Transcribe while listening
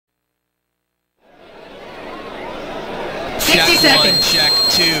60 seconds. Check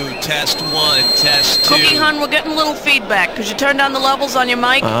 2, test 1, test 2. Cookie Hun, we're getting a little feedback. Could you turn down the levels on your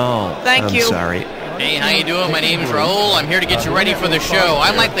mic? Oh, Thank you. I'm sorry. Hey, how you doing? My name's Raul. I'm here to get you ready for the show.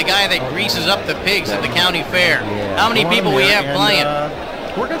 I'm like the guy that greases up the pigs at the county fair. How many people we have playing?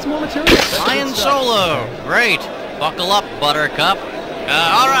 Work on some more material. Flying solo. Great. Buckle up, Buttercup.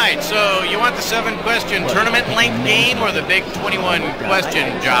 All right, so you want the 7-question tournament-length game or the big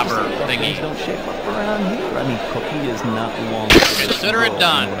 21-question jobber thingy? Don't shape up around here. I mean, Cookie is not long. Consider it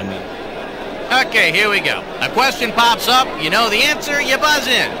done. Okay, here we go. A question pops up, you know the answer, you buzz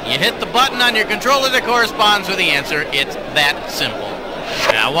in. You hit the button on your controller that corresponds with the answer. It's that simple.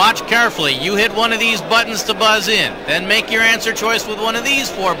 Now watch carefully. You hit one of these buttons to buzz in. Then make your answer choice with one of these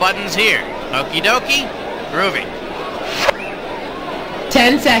 4 buttons here. Okie dokie, groovy.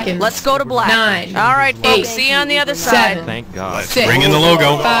 10 seconds. Let's go to black. 9. All right, folks. 8, See you on the other side. 7. Thank God. 6. Bring in the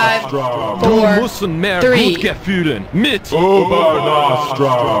logo. 5. 4. 3. gefühlen mit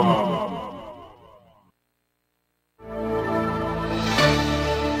Oberastrom.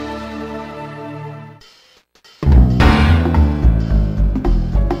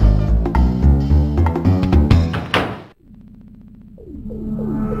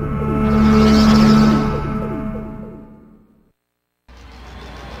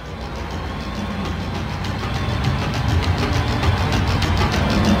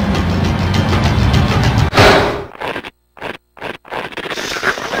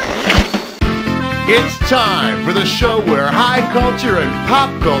 It's time for the show where high culture and pop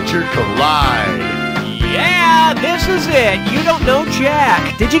culture collide. Yeah, this is it. You don't know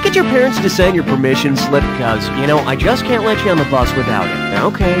Jack. Did you get your parents to sign your permission slip? Because, you know, I just can't let you on the bus without it.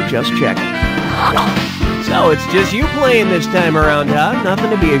 Okay, just checking. So it's just you playing this time around, huh?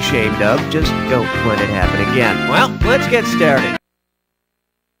 Nothing to be ashamed of. Just don't let it happen again. Well, let's get started.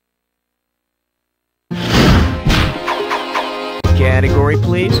 Category,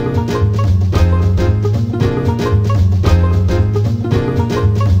 please.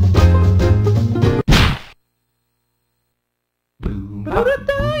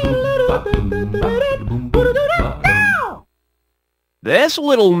 This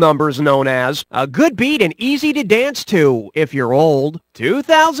little number's known as a good beat and easy to dance to if you're old.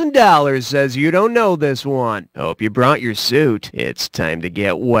 $2,000 says you don't know this one. Hope you brought your suit. It's time to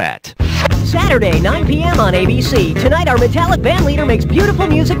get wet. Saturday, 9 p.m. on ABC. Tonight, our metallic band leader makes beautiful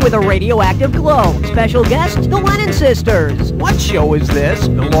music with a radioactive glow. Special guest, the Lennon Sisters. What show is this?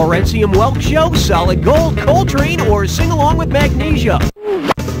 The Laurentium Welk Show, Solid Gold, Coltrane, or Sing Along with Magnesia?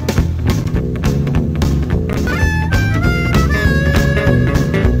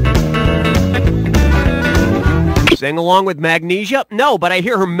 Sing Along with Magnesia? No, but I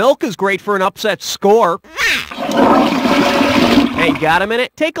hear her milk is great for an upset score. Hey, got a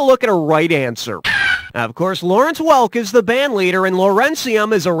minute? Take a look at her right answer. Of course, Lawrence Welk is the band leader, and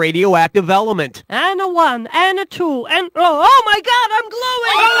Laurentium is a radioactive element. And a 1, and a 2, and... Oh my God, I'm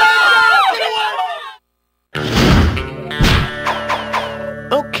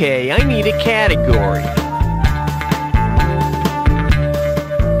glowing! Okay, I need a category.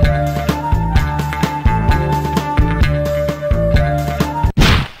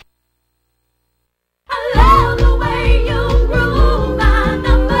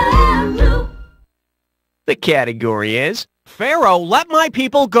 The category is, Pharaoh, let my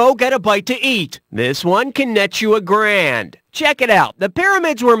people go get a bite to eat. This one can net you $1,000. Check it out. The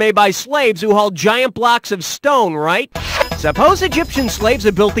pyramids were made by slaves who hauled giant blocks of stone, right? Suppose Egyptian slaves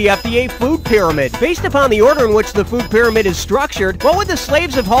had built the FDA food pyramid. Based upon the order in which the food pyramid is structured, what would the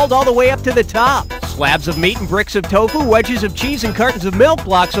slaves have hauled all the way up to the top? Slabs of meat and bricks of tofu, wedges of cheese and cartons of milk,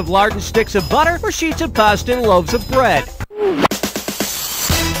 blocks of lard and sticks of butter, or sheets of pasta and loaves of bread?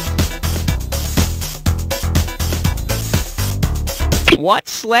 What?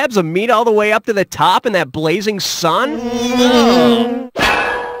 Slabs of meat all the way up to the top in that blazing sun? No.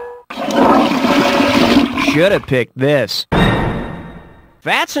 Should have picked this.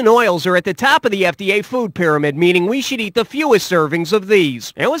 Fats and oils are at the top of the FDA food pyramid, meaning we should eat the fewest servings of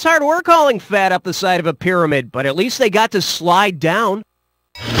these. It was hard work hauling fat up the side of a pyramid, but at least they got to slide down.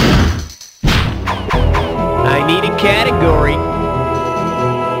 I need a category.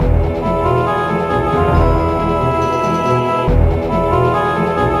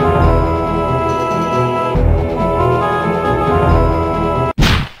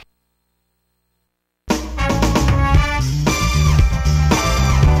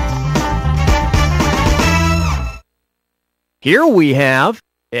 Here we have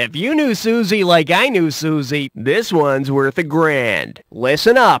If you knew Susie like I knew Susie, this one's worth $1,000.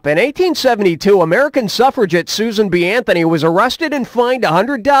 Listen up. In 1872, American suffragette Susan B. Anthony was arrested and fined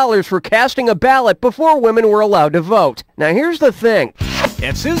 $100 for casting a ballot before women were allowed to vote. Now here's the thing.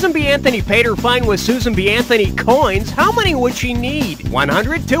 If Susan B. Anthony paid her fine with Susan B. Anthony coins, how many would she need?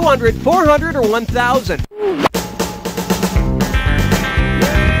 100, 200, 400, or 1,000?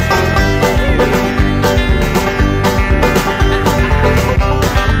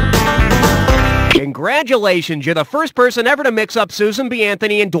 Congratulations, you're the first person ever to mix up Susan B.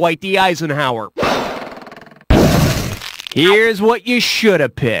 Anthony and Dwight D. Eisenhower. Here's what you should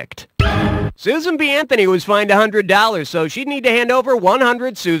have picked. Susan B. Anthony was fined $100, so she'd need to hand over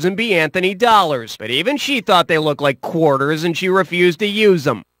 100 Susan B. Anthony dollars. But even she thought they looked like quarters, and she refused to use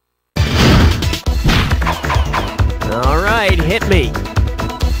them. All right, hit me.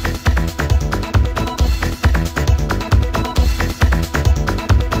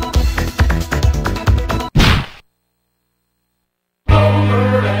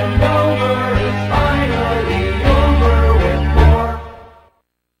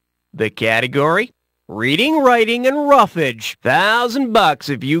 The category? Reading, writing, and roughage. $1,000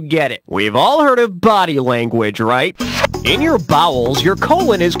 if you get it. We've all heard of body language, right? In your bowels, your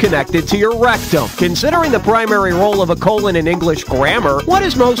colon is connected to your rectum. Considering the primary role of a colon in English grammar, what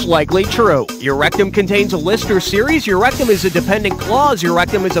is most likely true? Your rectum contains a list or series, your rectum is a dependent clause, your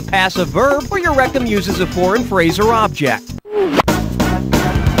rectum is a passive verb, or your rectum uses a foreign phrase or object.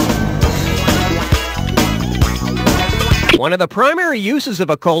 One of the primary uses of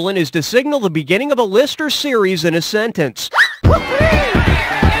a colon is to signal the beginning of a list or series in a sentence.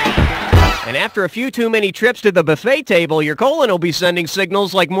 And after a few too many trips to the buffet table, your colon will be sending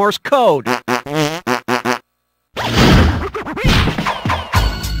signals like Morse code.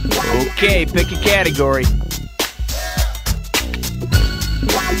 Okay, pick a category.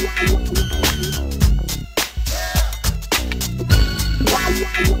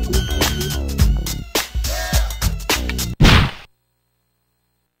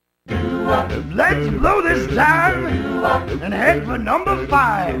 Let's blow this time and head for number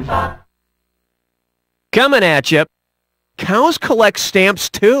 5. Coming at you. Cows collect stamps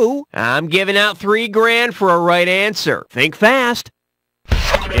too. I'm giving out $3,000 for a right answer. Think fast.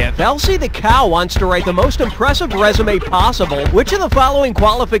 If Elsie the cow wants to write the most impressive resume possible, which of the following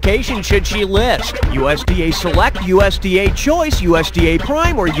qualifications should she list? USDA Select, USDA Choice, USDA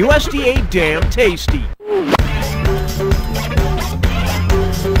Prime, or USDA Damn Tasty?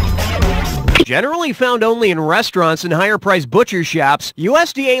 Generally found only in restaurants and higher-priced butcher shops,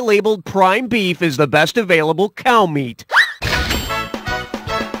 USDA-labeled prime beef is the best available cow meat.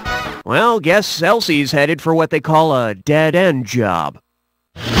 Well, guess Elsie's headed for what they call a dead-end job.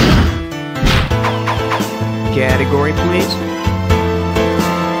 Category, please.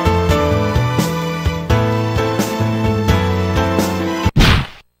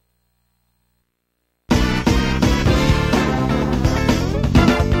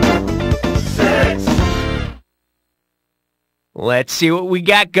 Let's see what we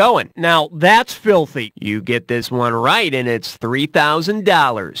got going. Now, that's filthy. You get this one right, and it's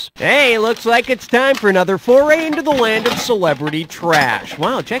 $3,000. Hey, looks like it's time for another foray into the land of celebrity trash.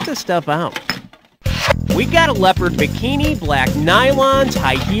 Wow, check this stuff out. We got a leopard bikini, black nylons,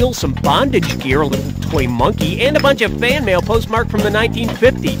 high heels, some bondage gear, a little toy monkey, and a bunch of fan mail postmarked from the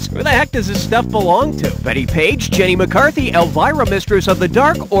 1950s. Where the heck does this stuff belong to? Betty Page, Jenny McCarthy, Elvira, Mistress of the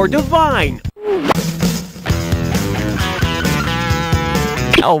Dark, or Divine?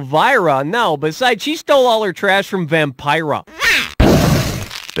 Elvira? No, besides, she stole all her trash from Vampira.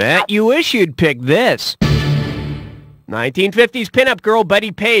 Bet you wish you'd pick this. 1950s pinup girl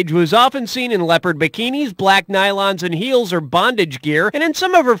Betty Page was often seen in leopard bikinis, black nylons and heels, or bondage gear, and in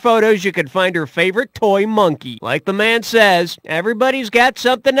some of her photos you could find her favorite toy monkey. Like the man says, everybody's got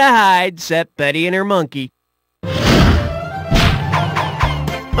something to hide, except Betty and her monkey. Okay,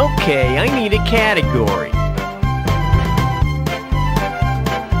 I need a category.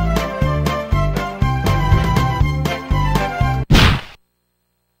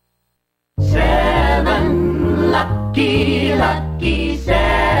 Lucky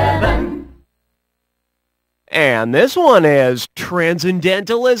 7. And this one is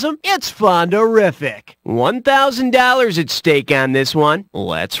Transcendentalism. It's fun-terrific. $1,000 at stake on this one.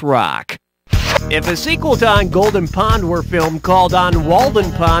 Let's rock. If a sequel to On Golden Pond were filmed called On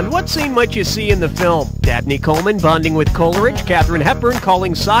Walden Pond, what scene might you see in the film? Dabney Coleman bonding with Coleridge, Katharine Hepburn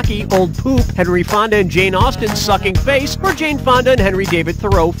calling Saki old poop, Henry Fonda and Jane Austen sucking face, or Jane Fonda and Henry David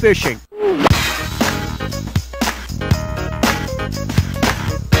Thoreau fishing?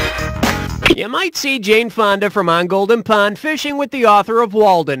 You might see Jane Fonda from On Golden Pond fishing with the author of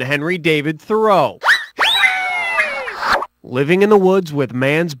Walden, Henry David Thoreau. Living in the woods with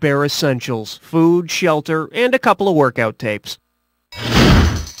man's bare essentials, food, shelter, and a couple of workout tapes.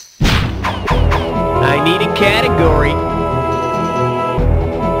 I need a category.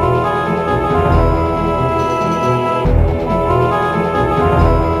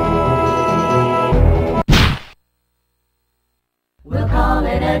 We'll call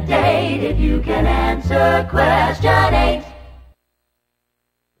it a date if you can answer question 8.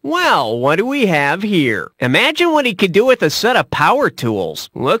 Well, what do we have here? Imagine what he could do with a set of power tools.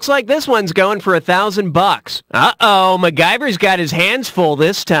 Looks like this one's going for $1,000. Uh-oh, MacGyver's got his hands full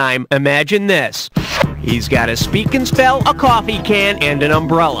this time. Imagine this. He's got a speak and spell, a coffee can, and an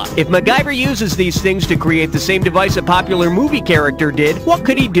umbrella. If MacGyver uses these things to create the same device a popular movie character did, what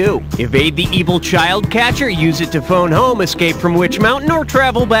could he do? Evade the evil child catcher, use it to phone home, escape from Witch Mountain, or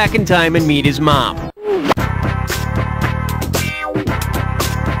travel back in time and meet his mom.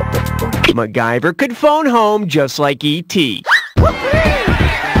 MacGyver could phone home just like E.T.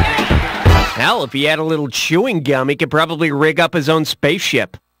 Hell, if he had a little chewing gum, he could probably rig up his own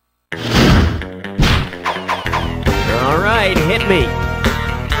spaceship. All right, hit me.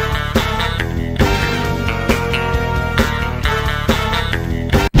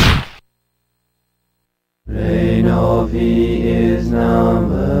 They know he is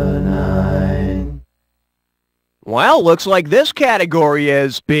number 9. Well, looks like this category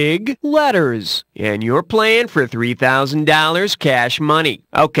is big letters. And you're playing for $3,000 cash money.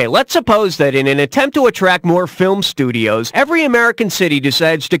 Okay, let's suppose that in an attempt to attract more film studios, every American city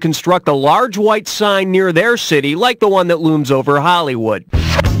decides to construct a large white sign near their city like the one that looms over Hollywood.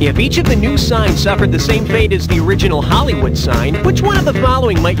 If each of the new signs suffered the same fate as the original Hollywood sign, which one of the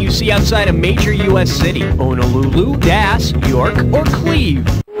following might you see outside a major U.S. city? Honolulu, Dallas, York, or Cleve?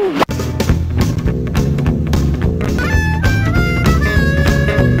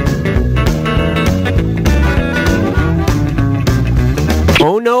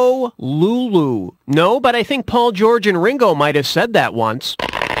 Honolulu. No, but I think Paul, George, and Ringo might have said that once.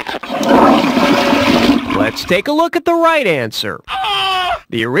 Let's take a look at the right answer.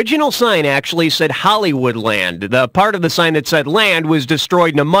 The original sign actually said Hollywood Land. The part of the sign that said land was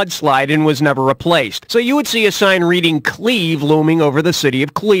destroyed in a mudslide and was never replaced. So you would see a sign reading Cleve looming over the city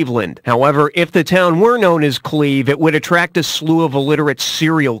of Cleveland. However, if the town were known as Cleve, it would attract a slew of illiterate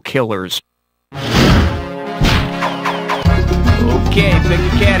serial killers. Okay, pick a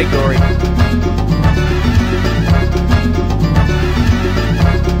category.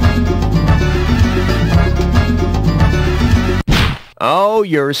 Oh,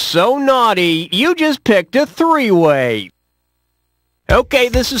 you're so naughty. You just picked a three-way. Okay,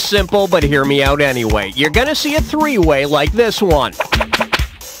 this is simple, but hear me out anyway. You're gonna see a three-way like this one.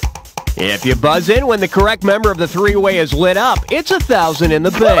 If you buzz in when the correct member of the three-way is lit up, it's $1,000 in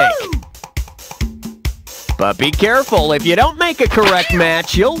the bank. But be careful, if you don't make a correct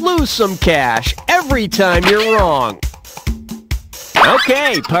match, you'll lose some cash every time you're wrong.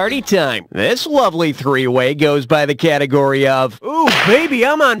 Okay, party time. This lovely three-way goes by the category of, ooh, baby,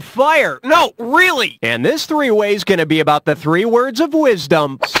 I'm on fire. No, really. And this three-way's gonna be about the 3 words of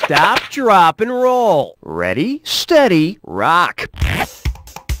wisdom. Stop, drop, and roll. Ready, steady, rock.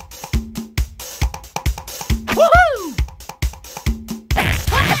 Woohoo!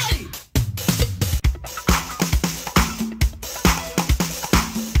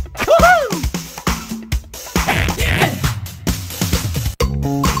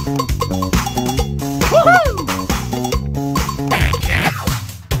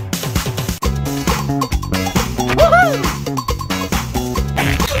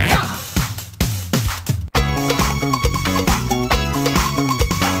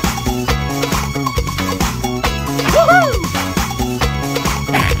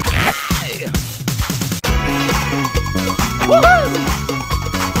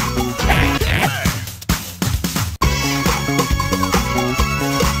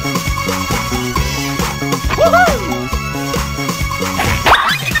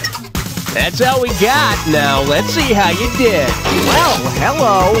 That's all we got. Now, let's see how you did. Well,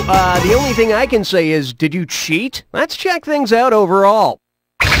 hello. The only thing I can say is, did you cheat? Let's check things out overall.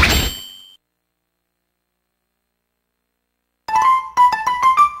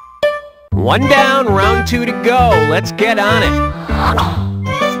 One down, round 2 to go. Let's get on it.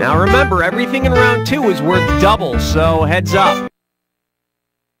 Now remember, everything in round 2 is worth double, so heads up.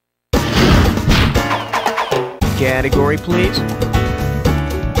 Category, please.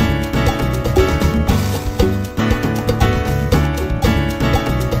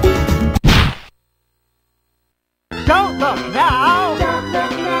 Don't look now.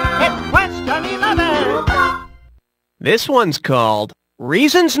 It's question This one's called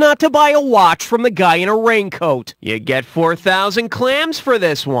Reasons Not to Buy a Watch from the Guy in a Raincoat. You get 4,000 clams for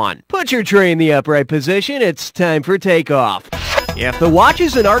this one. Put your tray in the upright position. It's time for takeoff. If the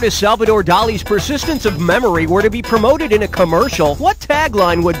watches and artist Salvador Dali's Persistence of Memory were to be promoted in a commercial, what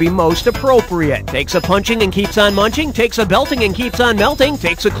tagline would be most appropriate? Takes a punching and keeps on munching, takes a belting and keeps on melting,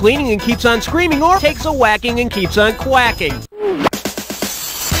 takes a cleaning and keeps on screaming, or takes a whacking and keeps on quacking?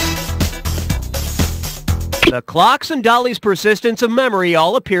 The clocks and Dali's Persistence of Memory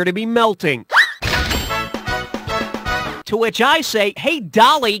all appear to be melting. To which I say, hey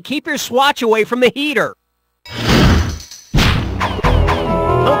Dali, keep your swatch away from the heater. Okay,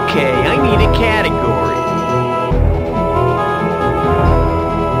 I need a category.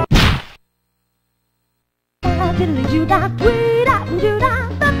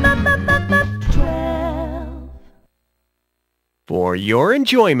 For your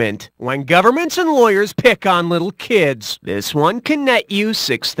enjoyment, when governments and lawyers pick on little kids, this one can net you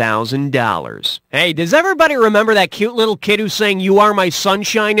 $6,000. Hey, does everybody remember that cute little kid who sang "You Are My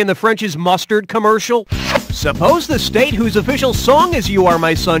Sunshine" in the French's Mustard commercial? Suppose the state whose official song is "You Are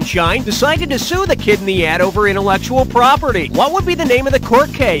My Sunshine" decided to sue the kid in the ad over intellectual property. What would be the name of the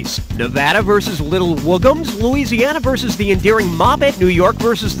court case? Nevada versus Little Woogums, Louisiana versus the endearing Moppet, New York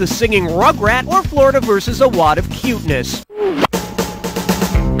versus the singing Rugrat, or Florida versus a wad of cuteness?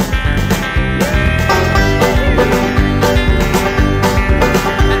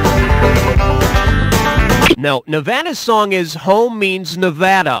 No, Nevada's song is "Home Means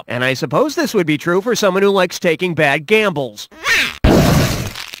Nevada," and I suppose this would be true for someone who likes taking bad gambles.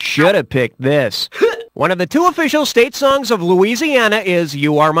 Should have picked this. One of the two official state songs of Louisiana is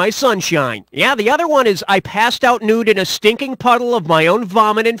 "You Are My Sunshine." Yeah, the other one is "I Passed Out Nude in a Stinking Puddle of My Own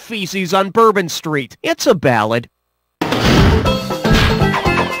Vomit and Feces on Bourbon Street." It's a ballad.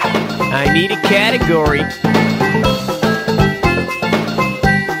 I need a category.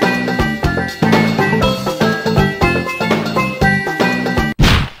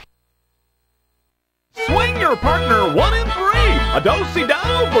 Swing your partner 1 in 3. A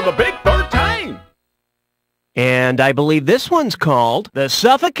do-si-do for the big 13. And I believe this one's called The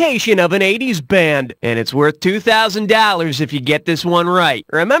Suffocation of an 80s Band, and it's worth $2,000 if you get this one right.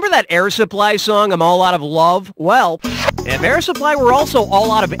 Remember that Air Supply song, "I'm All Out of Love"? Well, if Air Supply were also all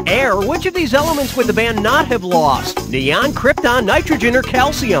out of air, which of these elements would the band not have lost? Neon, krypton, nitrogen, or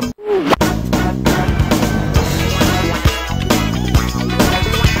calcium?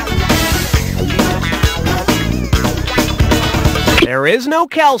 There is no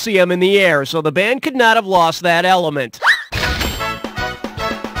calcium in the air, so the band could not have lost that element.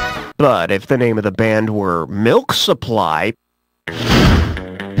 But if the name of the band were Milk Supply... All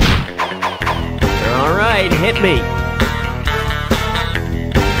right, hit me.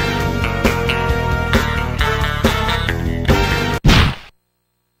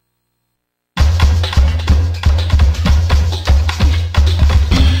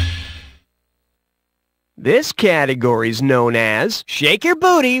 This category's known as Shake Your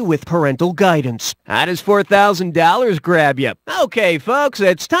Booty with Parental Guidance. How does $4,000 grab you? Okay, folks,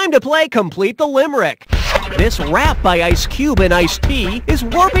 it's time to play Complete the Limerick. This rap by Ice Cube and Ice-T is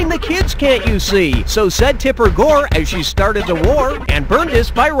warping the kids, can't you see? So said Tipper Gore as she started the war, and burned this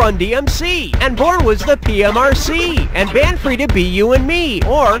by Run DMC. And born was the PMRC, and banned Free to Be You and Me,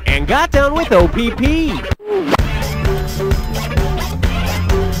 or and got down with OPP.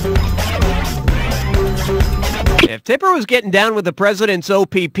 If Tipper was getting down with the president's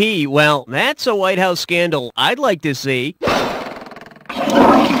OPP, well, that's a White House scandal I'd like to see. The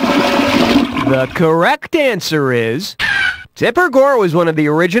correct answer is... Tipper Gore was one of the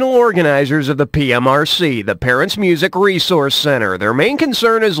original organizers of the PMRC, the Parents Music Resource Center. Their main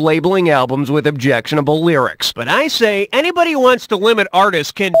concern is labeling albums with objectionable lyrics. But I say, anybody who wants to limit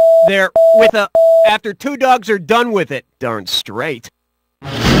artists can... there with a... after two dogs are done with it. Darn straight.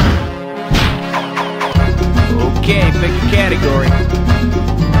 Okay, pick a category.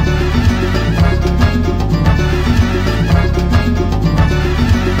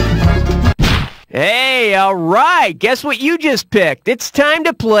 Hey, all right. Guess what you just picked? It's time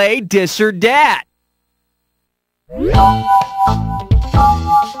to play Dis or Dat.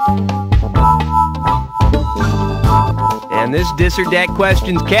 And this Dis or Dat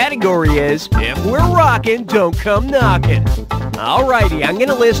questions category is, if we're rockin', don't come knockin'. Alrighty, I'm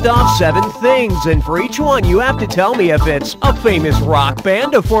gonna list off 7 things, and for each one you have to tell me if it's a famous rock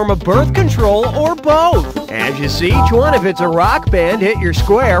band, a form of birth control, or both. As you see each one, if it's a rock band, hit your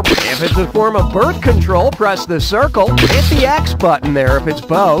square. If it's a form of birth control, press the circle. Hit the X button there if it's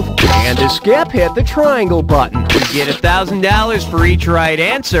both. And to skip, hit the triangle button. You get $1,000 for each right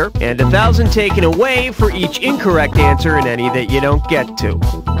answer, and $1,000 taken away for each incorrect answer in any that you don't get to.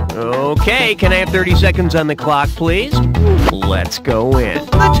 Okay, can I have 30 seconds on the clock, please? Let's go in.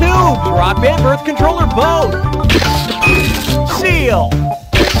 The tubes, rock band, birth control, or both. Seal.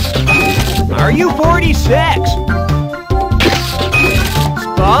 Are you 46?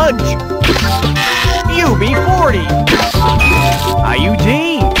 Sponge. UB40. IUD.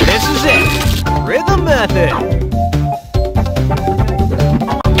 This is it. Rhythm method.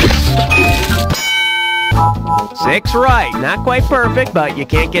 Six right. Not quite perfect, but you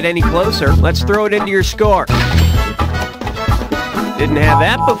can't get any closer. Let's throw it into your score. Didn't have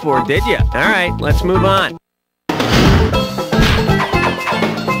that before, did you? All right, let's move on.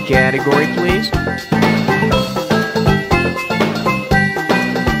 Category, please.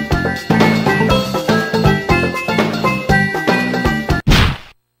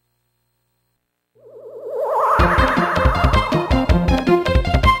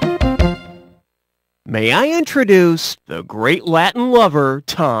 May I introduce the great Latin lover,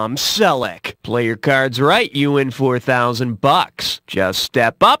 Tom Selleck. Play your cards right, you win $4,000. Just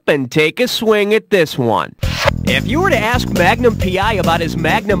step up and take a swing at this one. If you were to ask Magnum P.I. about his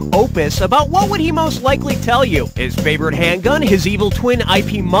magnum opus, about what would he most likely tell you? His favorite handgun, his evil twin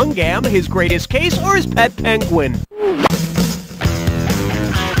IP Mungam, his greatest case, or his pet penguin?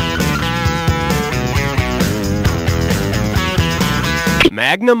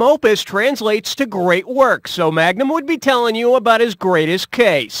 Magnum opus translates to great work, so Magnum would be telling you about his greatest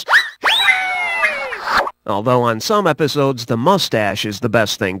case. Although on some episodes, the mustache is the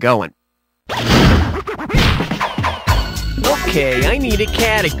best thing going. Okay, I need a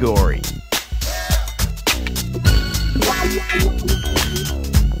category.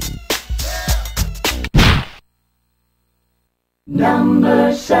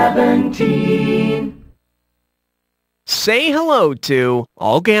 Number 17. Say hello to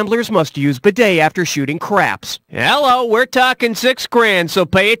all gamblers must use bidet after shooting craps. Hello, we're talking $6,000, so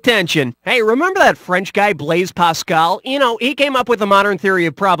pay attention. Hey, remember that French guy Blaise Pascal? You know, he came up with the modern theory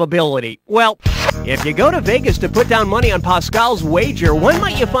of probability. Well, if you go to Vegas to put down money on Pascal's wager, when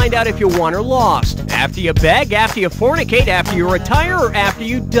might you find out if you won or lost? After you beg, after you fornicate, after you retire, or after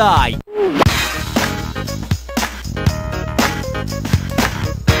you die?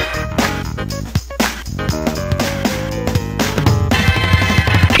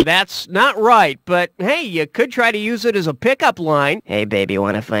 That's not right, but hey, you could try to use it as a pickup line. Hey baby,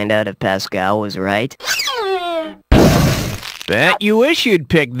 want to find out if Pascal was right? Bet you wish you'd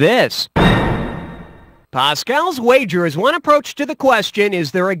pick this. Pascal's wager is one approach to the question,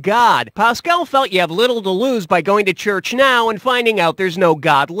 is there a God? Pascal felt you have little to lose by going to church now and finding out there's no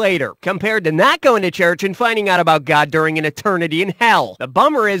God later, compared to not going to church and finding out about God during an eternity in hell. The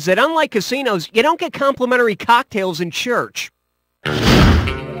bummer is that unlike casinos, you don't get complimentary cocktails in church.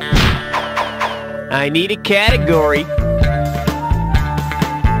 I need a category.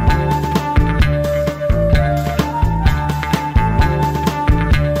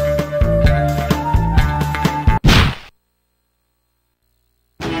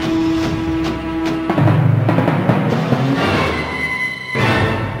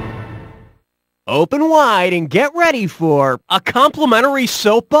 Open wide and get ready for a complimentary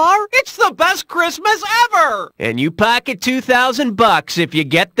soap bar? It's the best Christmas ever! And you pocket $2,000 if you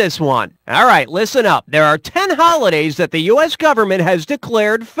get this one. All right, listen up. There are 10 holidays that the U.S. government has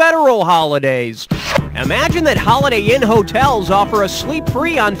declared federal holidays. Imagine that Holiday Inn hotels offer a sleep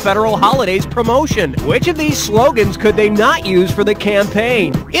free on federal holidays promotion. Which of these slogans could they not use for the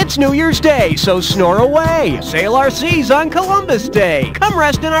campaign? It's New Year's Day, so snore away. Sail our seas on Columbus Day. Come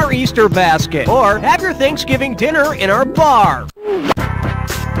rest in our Easter basket. Or have your Thanksgiving dinner in our bar.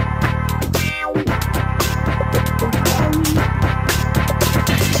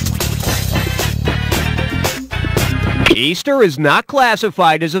 Easter is not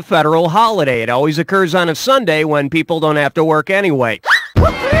classified as a federal holiday. It always occurs on a Sunday when people don't have to work anyway.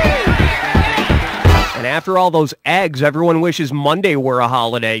 And after all those eggs, everyone wishes Monday were a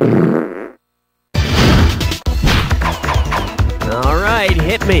holiday. All right,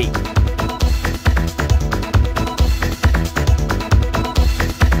 hit me.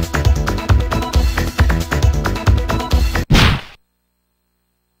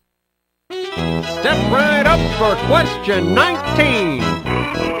 Step right up for question 19.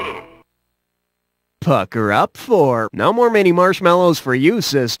 Pucker up for. No more mini marshmallows for you,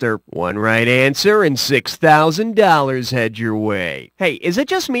 sister. One right answer and $6,000 head your way. Hey, is it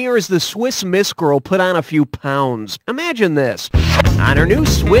just me or is the Swiss Miss girl put on a few pounds? Imagine this. On her new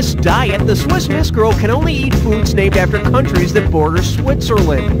Swiss diet, the Swiss Miss girl can only eat foods named after countries that border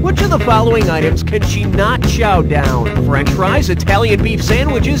Switzerland. Which of the following items can she not chow down? French fries, Italian beef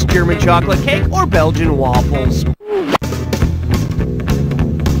sandwiches, German chocolate cake, or Belgian waffles?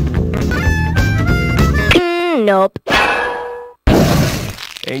 Nope.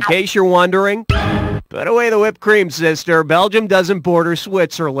 In case you're wondering, put away the whipped cream, sister. Belgium doesn't border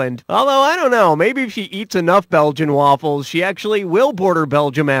Switzerland. Although, I don't know, maybe if she eats enough Belgian waffles, she actually will border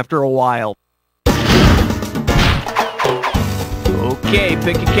Belgium after a while. Okay,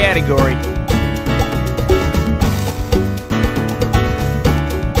 pick a category.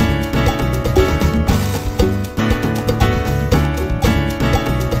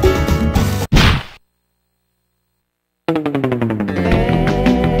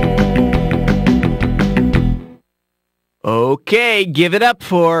 Okay, give it up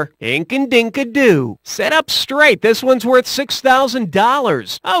for Ink-a-Dink-a-Doo. Set up straight. This one's worth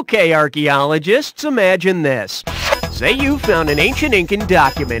 $6,000. Okay, archaeologists, imagine this. Say you found an ancient Incan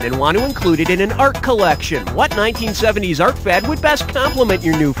document and want to include it in an art collection. What 1970s art fad would best complement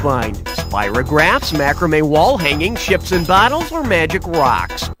your new find? Spirographs, macrame wall hangings, ships and bottles, or magic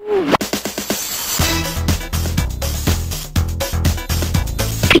rocks?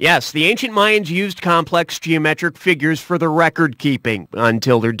 Yes, the ancient Mayans used complex geometric figures for the record keeping,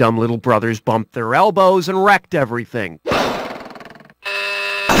 until their dumb little brothers bumped their elbows and wrecked everything.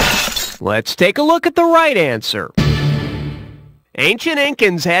 Let's take a look at the right answer. Ancient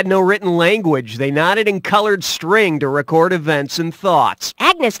Incans had no written language. They nodded in colored string to record events and thoughts.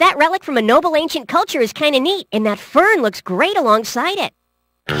 Agnes, that relic from a noble ancient culture is kind of neat, and that fern looks great alongside it.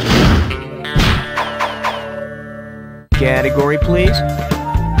 Category, please.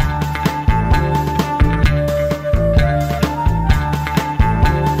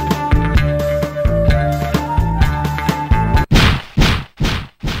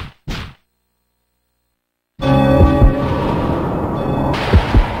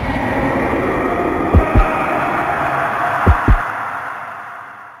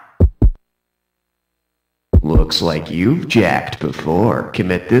 Looks like you've jacked before.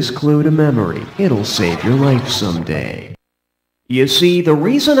 Commit this clue to memory. It'll save your life someday. You see, the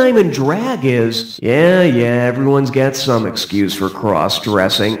reason I'm in drag is... Yeah, everyone's got some excuse for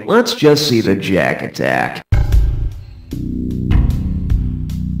cross-dressing. Let's just see the jack attack.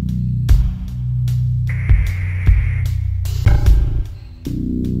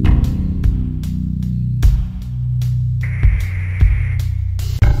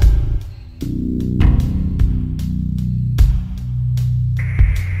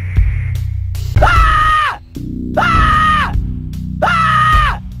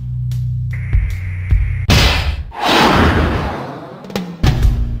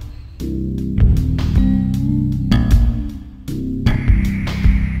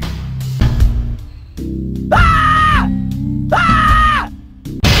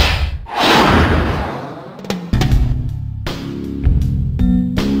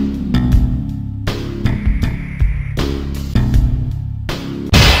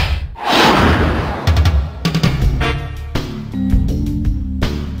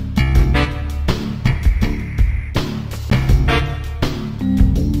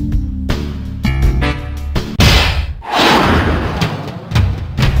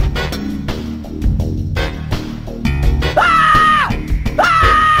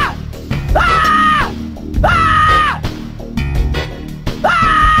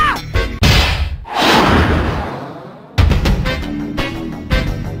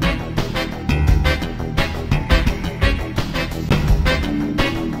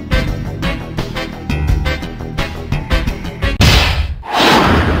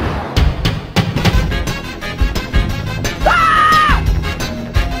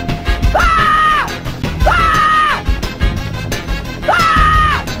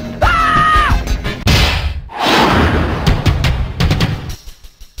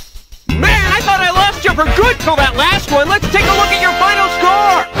 For good till that last one. Let's take a look at your final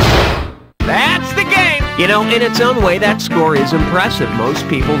score. That's the game. You know, in its own way, that score is impressive. Most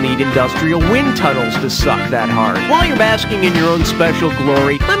people need industrial wind tunnels to suck that hard. While you're basking in your own special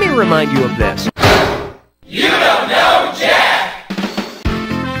glory, let me remind you of this. You don't know Jack!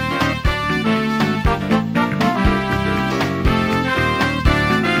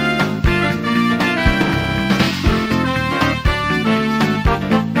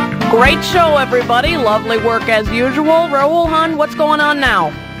 Great show, everybody. Lovely work as usual. Raul, hon, what's going on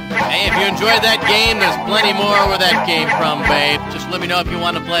now? Hey, if you enjoyed that game, there's plenty more where that came from, babe. Just let me know if you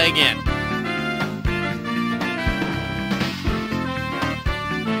want to play again.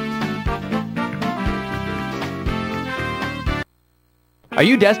 Are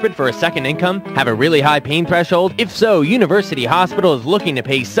you desperate for a second income? Have a really high pain threshold? If so, University Hospital is looking to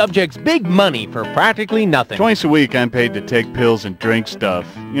pay subjects big money for practically nothing. Twice a week I'm paid to take pills and drink stuff.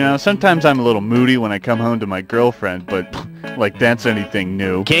 You know, sometimes I'm a little moody when I come home to my girlfriend, but like that's anything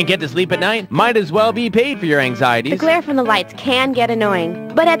new. Can't get to sleep at night? Might as well be paid for your anxieties. The glare from the lights can get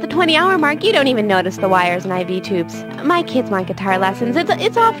annoying, but at the 20-hour mark you don't even notice the wires and IV tubes. My kids want guitar lessons.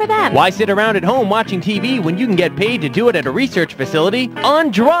 It's all for them. Why sit around at home watching TV when you can get paid to do it at a research facility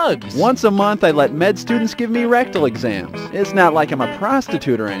on drugs? Once a month I let med students give me rectal exams. It's not like I'm a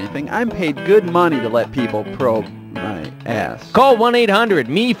prostitute or anything. I'm paid good money to let people probe my ass. Call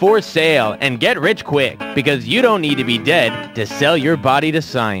 1-800-ME-FOR-SALE and get rich quick, because you don't need to be dead to sell your body to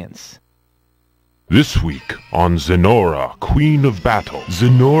science. This week on Zenora, Queen of Battle,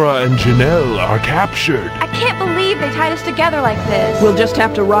 Zenora and Janelle are captured. I can't believe they tied us together like this. We'll just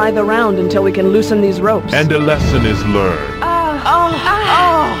have to writhe around until we can loosen these ropes. And a lesson is learned.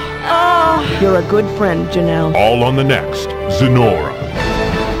 You're a good friend, Janelle. All on the next Zenora.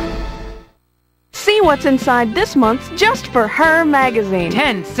 See what's inside this month's Just For Her magazine.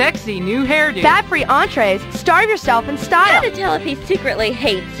 10 sexy new hairdos. Fat-free entrees. Starve yourself in style. How to tell if he secretly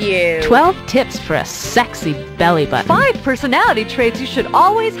hates you. 12 tips for a sexy belly button. 5 personality traits you should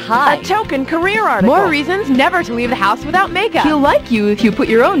always hide. A token career article. More reasons never to leave the house without makeup. He'll like you if you put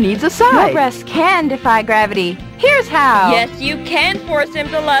your own needs aside. Your breasts can defy gravity. Here's how. Yes, you can force him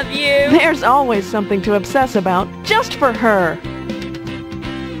to love you. There's always something to obsess about. Just for her.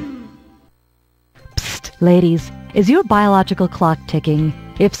 Ladies, is your biological clock ticking?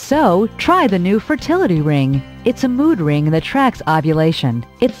 If so, try the new fertility ring. It's a mood ring that tracks ovulation.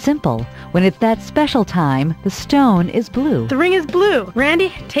 It's simple. When it's that special time, the stone is blue. The ring is blue. Randy,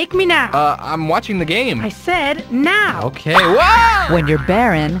 take me now. I'm watching the game. I said now. Okay, whoa! When you're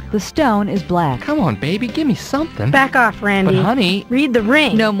barren, the stone is black. Come on, baby, give me something. Back off, Randy. But honey... Read the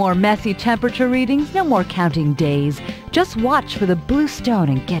ring. No more messy temperature readings, no more counting days. Just watch for the blue stone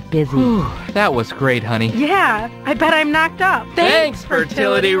and get busy. Whew, that was great, honey. Yeah, I bet I'm knocked up. Thanks,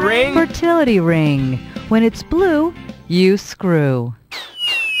 fertility ring. Fertility ring. When it's blue, you screw.